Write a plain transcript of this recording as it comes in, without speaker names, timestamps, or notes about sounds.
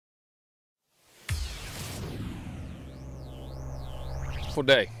eventful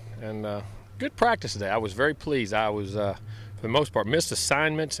day and good practice today. I was very pleased. I was, for the most part, missed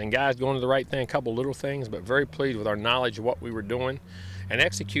assignments and guys going to the right thing, a couple little things, but very pleased with our knowledge of what we were doing and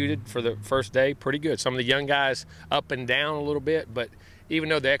executed for the first day pretty good. Some of the young guys up and down a little bit, but even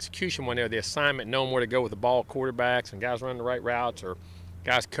though the execution went there, the assignment, knowing where to go with the ball, quarterbacks and guys running the right routes or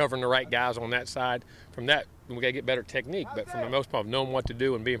guys covering the right guys on that side, from that we got to get better technique, but from the most part, knowing what to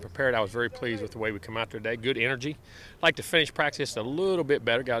do and being prepared, I was very pleased with the way we come out there today. Good energy. I'd like to finish practice just a little bit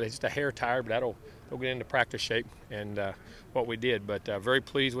better. Got just a hair tired, but that'll get into practice shape and what we did. But very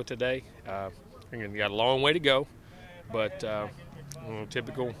pleased with today. Again, we got a long way to go, but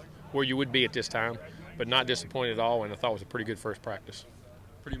typical where you would be at this time, but not disappointed at all, and I thought it was a pretty good first practice.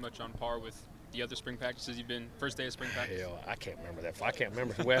 Pretty much on par with the other spring practices you've been, first day of spring practice? Hell, I can't remember that. I can't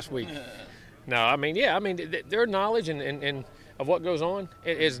remember last week. No, I mean, yeah, their knowledge and of what goes on,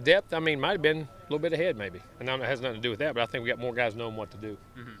 its depth, might have been a little bit ahead maybe. And it has nothing to do with that, but I think we got more guys knowing what to do.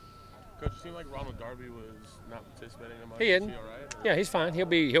 Mm-hmm. Coach, it seemed like Ronald Darby was not participating in much. He isn't. Is he all right? Yeah, he's fine. He'll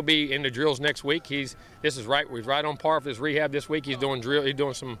be in the drills next week. He's right on par with his rehab this week. He's doing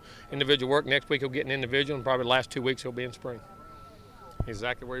some individual work. Next week he'll get an individual, and probably the last 2 weeks he'll be in spring.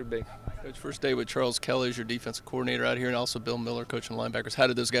 Exactly where he'd be. Coach, first day with Charles Kelly as your defensive coordinator out here, and also Bill Miller coaching linebackers. How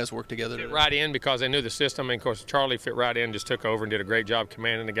did those guys work together? Fit right in because they knew the system, and of course Charlie fit right in, just took over and did a great job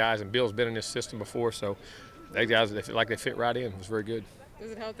commanding the guys. And Bill's been in this system before, so those guys, they feel like they fit right in. It was very good.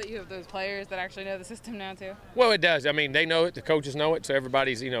 Does it help that you have those players that actually know the system now too? Well, it does. They know it. The coaches know it, so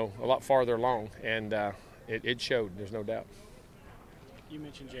everybody's a lot farther along, and it showed. There's no doubt. You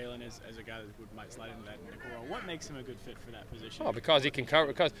mentioned Jalen as a guy that might slide into that nickel role. What makes him a good fit for that position? Oh, because he can cover.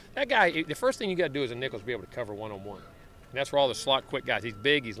 Because that guy, the first thing you got to do as a nickel is be able to cover one-on-one. And that's where all the slot quick guys. He's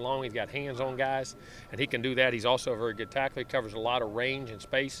big, he's long, he's got hands on guys, and he can do that. He's also a very good tackler. He covers a lot of range and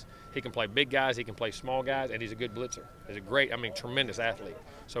space. He can play big guys, he can play small guys, and he's a good blitzer. He's a great, tremendous athlete.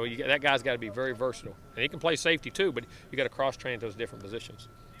 So that guy's got to be very versatile. And he can play safety too, but you got to cross-train those different positions.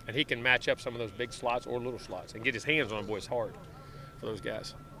 And he can match up some of those big slots or little slots and get his hands on them. Boy, it's hard for those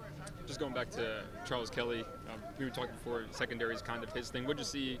guys. Just going back to Charles Kelly, we were talking before, secondary is kind of his thing. What did you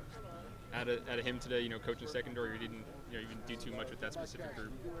see out of him today, coaching secondary? You didn't do too much with that specific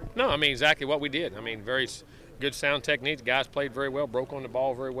group? No, exactly what we did. Very good sound techniques. Guys played very well, broke on the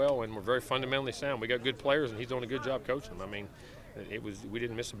ball very well, and were very fundamentally sound. We got good players, and he's doing a good job coaching them. We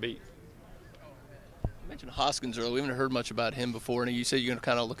didn't miss a beat. You mentioned Hoskins earlier. We haven't heard much about him before, and you said you're going to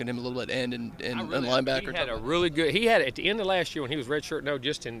kind of look at him a little bit end and linebacker. He had a really good. He had at the end of last year when he was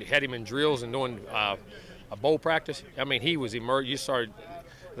redshirt, had him in drills and doing a bowl practice. He was emerged. You started,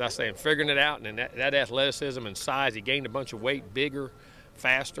 as I say, figuring it out, and that athleticism and size. He gained a bunch of weight, bigger,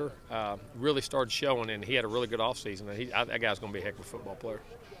 faster. Really started showing, and he had a really good offseason. That guy's going to be a heck of a football player.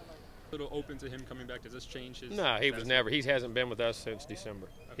 A little open to him coming back. Does this change his? No, he was never. He hasn't been with us since December.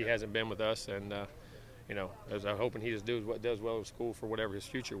 Okay. He hasn't been with us, and as I'm hoping he just does well in school for whatever his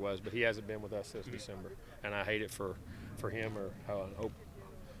future was, but he hasn't been with us since December, and I hate it for him. Or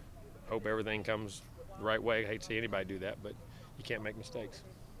hope everything comes the right way. I hate to see anybody do that, but you can't make mistakes.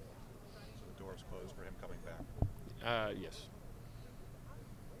 So the door's closed for him coming back. Yes.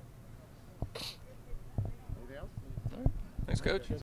 Anything else? Thanks, Coach.